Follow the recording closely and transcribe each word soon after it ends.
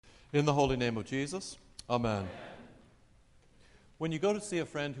In the holy name of Jesus, Amen. When you go to see a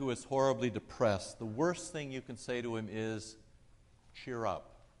friend who is horribly depressed, the worst thing you can say to him is, cheer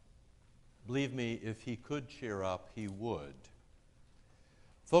up. Believe me, if he could cheer up, he would.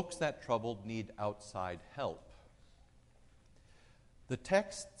 Folks that troubled need outside help. The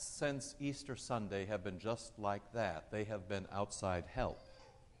texts since Easter Sunday have been just like that. They have been outside help.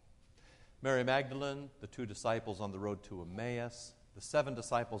 Mary Magdalene, the 2 disciples on the road to Emmaus, the 7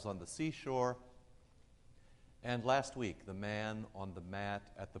 disciples on the seashore, and last week, the man on the mat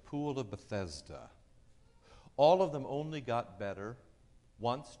at the pool of Bethesda. All of them only got better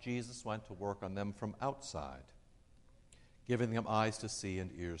once Jesus went to work on them from outside, giving them eyes to see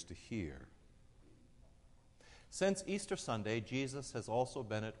and ears to hear. Since Easter Sunday, Jesus has also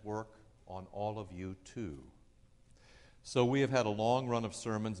been at work on all of you too. So we have had a long run of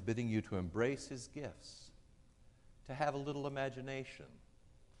sermons bidding you to embrace his gifts, to have a little imagination,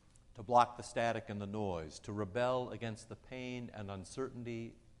 to block the static and the noise, to rebel against the pain and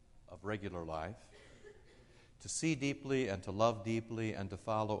uncertainty of regular life, to see deeply and to love deeply and to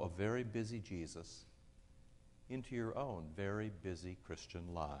follow a very busy Jesus into your own very busy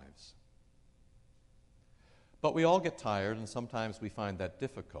Christian lives. But we all get tired, and sometimes we find that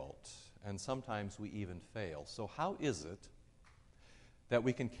difficult, and sometimes we even fail. So how is it that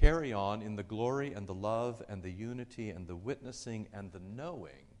we can carry on in the glory and the love and the unity and the witnessing and the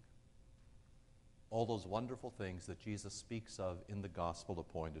knowing all those wonderful things that Jesus speaks of in the gospel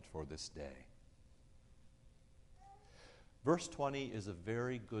appointed for this day? Verse 20 is a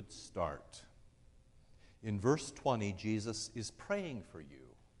very good start. In verse 20, Jesus is praying for you.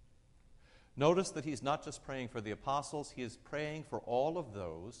 Notice that he's not just praying for the apostles, he is praying for all of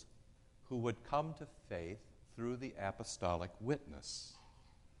those who would come to faith through the apostolic witness.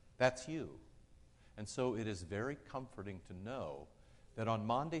 That's you. And so it is very comforting to know that on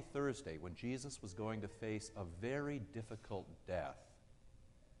Maundy Thursday, when Jesus was going to face a very difficult death,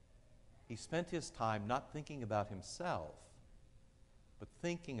 he spent his time not thinking about himself, but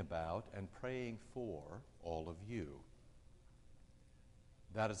thinking about and praying for all of you.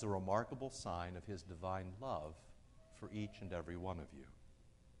 That is a remarkable sign of his divine love for each and every one of you.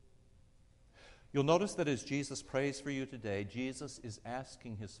 You'll notice that as Jesus prays for you today, Jesus is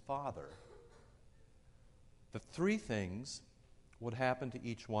asking his Father that 3 things would happen to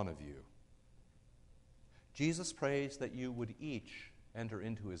each one of you. Jesus prays that you would each enter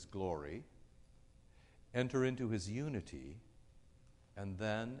into his glory, enter into his unity, and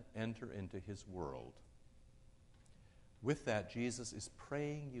then enter into his world. With that, Jesus is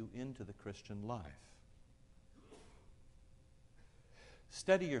praying you into the Christian life.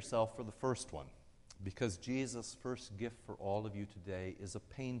 Steady yourself for the first one, because Jesus' first gift for all of you today is a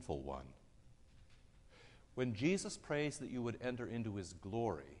painful one. When Jesus prays that you would enter into his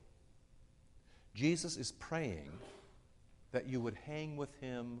glory, Jesus is praying that you would hang with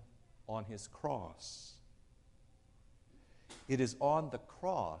him on his cross. It is on the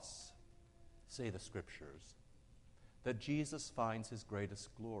cross, say the Scriptures, that Jesus finds his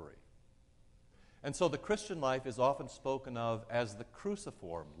greatest glory. And so the Christian life is often spoken of as the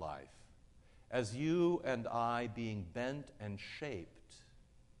cruciform life, as you and I being bent and shaped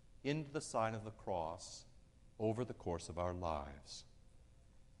into the sign of the cross over the course of our lives.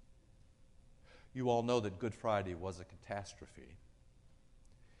 You all know that Good Friday was a catastrophe.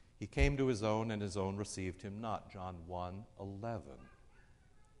 He came to his own, and his own received him not, John 1:11.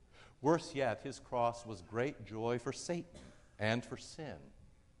 Worse yet, his cross was great joy for Satan and for sin,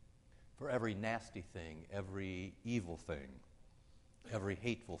 for every nasty thing, every evil thing, every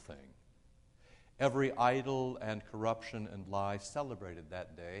hateful thing. Every idol and corruption and lie celebrated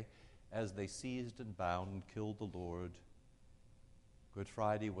that day as they seized and bound and killed the Lord. Good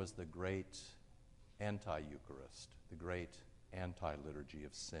Friday was the great anti-Eucharist, the great anti-liturgy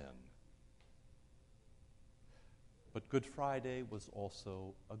of sin. But Good Friday was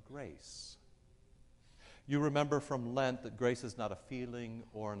also a grace. You remember from Lent that grace is not a feeling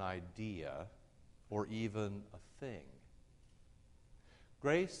or an idea or even a thing.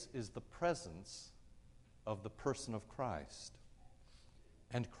 Grace is the presence of the person of Christ.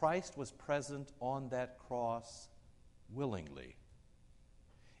 And Christ was present on that cross willingly,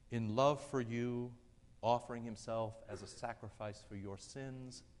 in love for you, offering himself as a sacrifice for your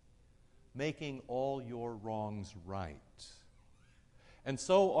sins, making all your wrongs right. And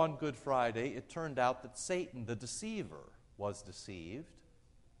so on Good Friday, it turned out that Satan, the deceiver, was deceived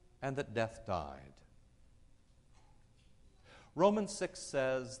and that death died. Romans 6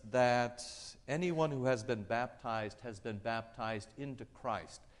 says that anyone who has been baptized into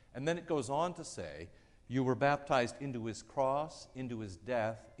Christ. And then it goes on to say, You were baptized into his cross, into his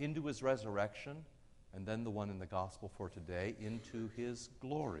death, into his resurrection, and then the one in the gospel for today, into his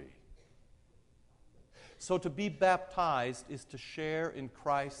glory. So to be baptized is to share in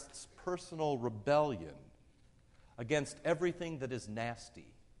Christ's personal rebellion against everything that is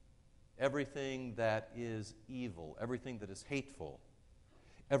nasty, everything that is evil, everything that is hateful,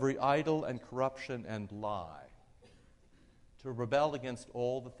 every idol and corruption and lie, to rebel against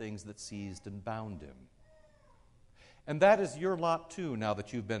all the things that seized and bound him. And that is your lot too, now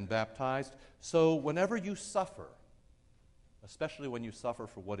that you've been baptized. So whenever you suffer, especially when you suffer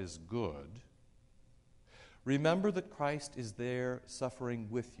for what is good, remember that Christ is there suffering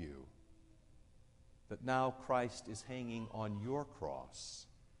with you, that now Christ is hanging on your cross,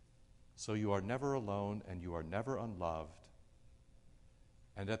 so you are never alone and you are never unloved.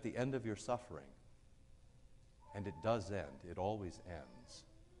 And at the end of your suffering, and it does end, it always ends,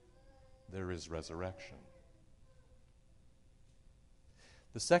 there is resurrection.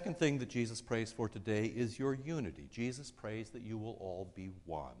 The second thing that Jesus prays for today is your unity. Jesus prays that you will all be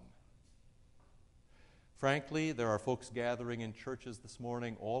one. Frankly, there are folks gathering in churches this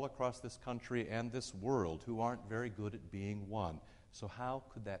morning all across this country and this world who aren't very good at being one. So how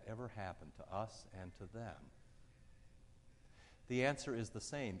could that ever happen to us and to them? The answer is the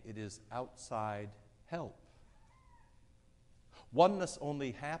same. It is outside help. Oneness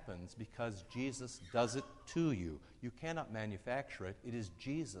only happens because Jesus does it to you. You cannot manufacture it. It is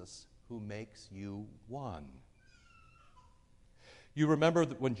Jesus who makes you one. You remember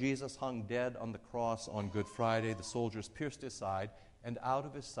that when Jesus hung dead on the cross on Good Friday, the soldiers pierced his side, and out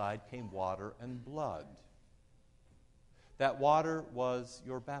of his side came water and blood. That water was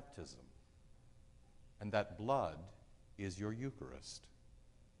your baptism, and that blood is your Eucharist.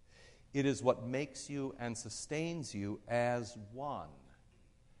 It is what makes you and sustains you as one,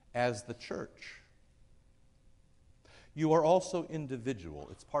 as the church. You are also individual.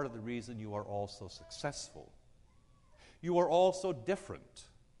 It's part of the reason you are also successful. You are also different.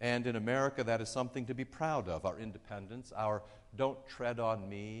 And in America, that is something to be proud of. Our independence, our don't tread on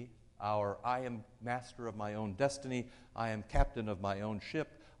me, our I am master of my own destiny, I am captain of my own ship,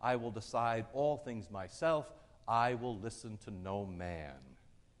 I will decide all things myself, I will listen to no man.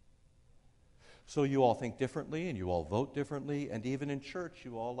 So you all think differently, and you all vote differently, and even in church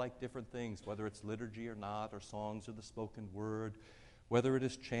you all like different things, whether it's liturgy or not, or songs or the spoken word, whether it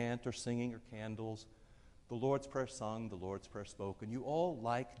is chant or singing or candles, the Lord's Prayer sung, the Lord's Prayer spoken. You all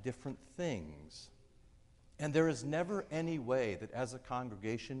like different things. And there is never any way that as a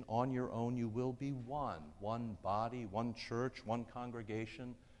congregation on your own you will be one body, one church, one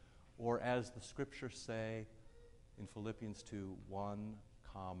congregation, or as the scriptures say in Philippians 2, one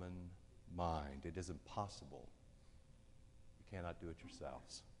common mind. It is impossible. You cannot do it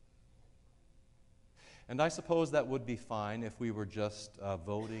yourselves. And I suppose that would be fine if we were just a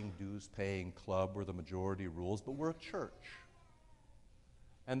voting, dues-paying club where the majority rules, but we're a church.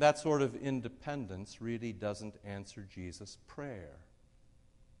 And that sort of independence really doesn't answer Jesus' prayer.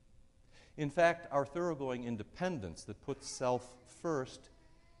 In fact, our thoroughgoing independence that puts self first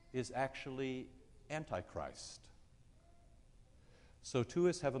is actually Antichrist. So to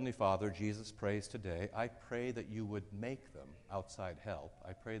his heavenly Father, Jesus prays today, I pray that you would make them, outside help,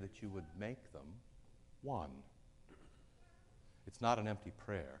 I pray that you would make them one. It's not an empty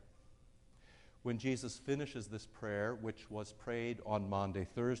prayer. When Jesus finishes this prayer, which was prayed on Maundy,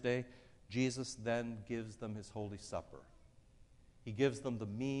 Thursday, Jesus then gives them his Holy Supper. He gives them the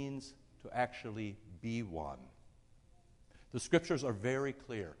means to actually be one. The scriptures are very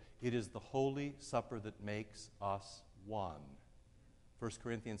clear. It is the Holy Supper that makes us one. 1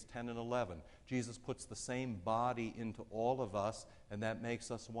 Corinthians 10 and 11. Jesus puts the same body into all of us, and that makes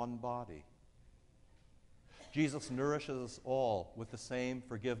us one body. Jesus nourishes us all with the same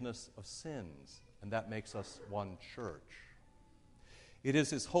forgiveness of sins, and that makes us one church. It is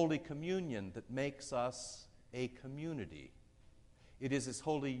his Holy Communion that makes us a community. It is his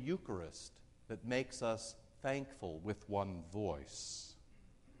Holy Eucharist that makes us thankful with one voice.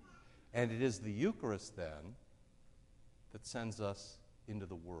 And it is the Eucharist, then, that sends us into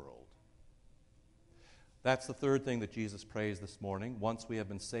the world. That's the third thing that Jesus prays this morning. Once we have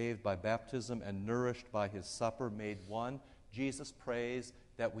been saved by baptism and nourished by his supper made one, Jesus prays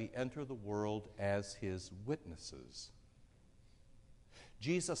that we enter the world as his witnesses.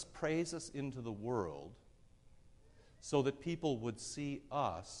 Jesus prays us into the world so that people would see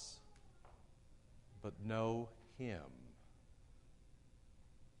us but know him.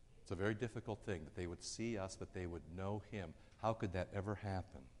 It's a very difficult thing that they would see us but they would know him. How could that ever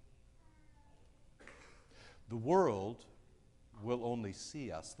happen? The world will only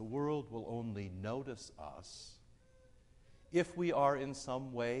see us, the world will only notice us if we are in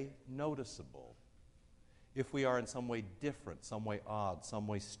some way noticeable, if we are in some way different, some way odd, some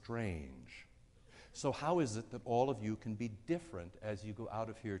way strange. So how is it that all of you can be different as you go out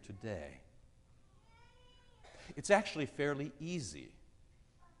of here today? It's actually fairly easy.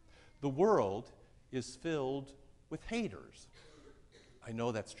 The world is filled with haters. I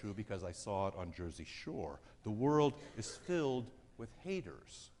know that's true because I saw it on Jersey Shore. The world is filled with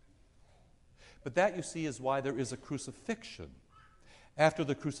haters. But that, you see, is why there is a crucifixion. After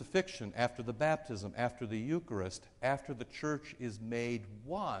the crucifixion, after the baptism, after the Eucharist, after the church is made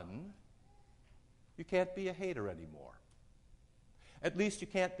one, you can't be a hater anymore. At least you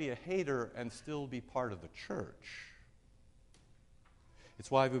can't be a hater and still be part of the church. It's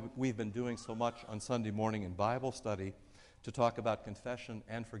why we've been doing so much on Sunday morning in Bible study to talk about confession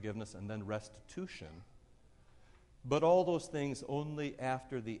and forgiveness and then restitution. But all those things only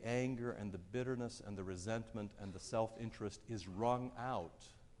after the anger and the bitterness and the resentment and the self-interest is wrung out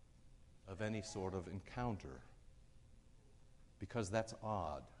of any sort of encounter. Because that's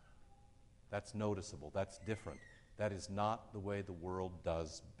odd. That's noticeable. That's different. That is not the way the world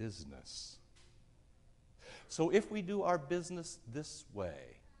does business. So if we do our business this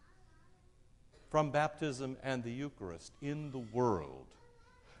way, from baptism and the Eucharist in the world,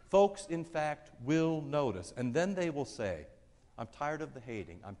 folks, in fact, will notice. And then they will say, I'm tired of the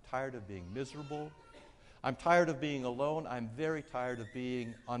hating. I'm tired of being miserable. I'm tired of being alone. I'm very tired of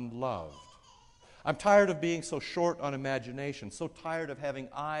being unloved. I'm tired of being so short on imagination, so tired of having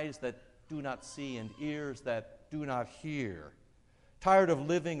eyes that do not see and ears that do not hear. Tired of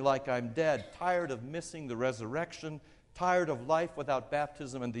living like I'm dead, tired of missing the resurrection, tired of life without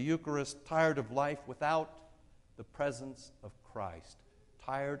baptism and the Eucharist, tired of life without the presence of Christ,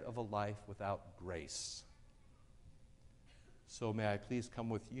 tired of a life without grace. So may I please come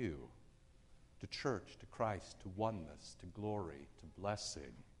with you to church, to Christ, to oneness, to glory, to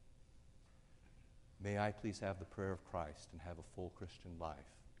blessing. May I please have the prayer of Christ and have a full Christian life.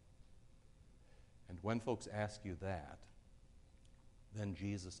 And when folks ask you that, then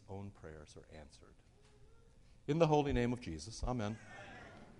Jesus' own prayers are answered. In the holy name of Jesus, amen.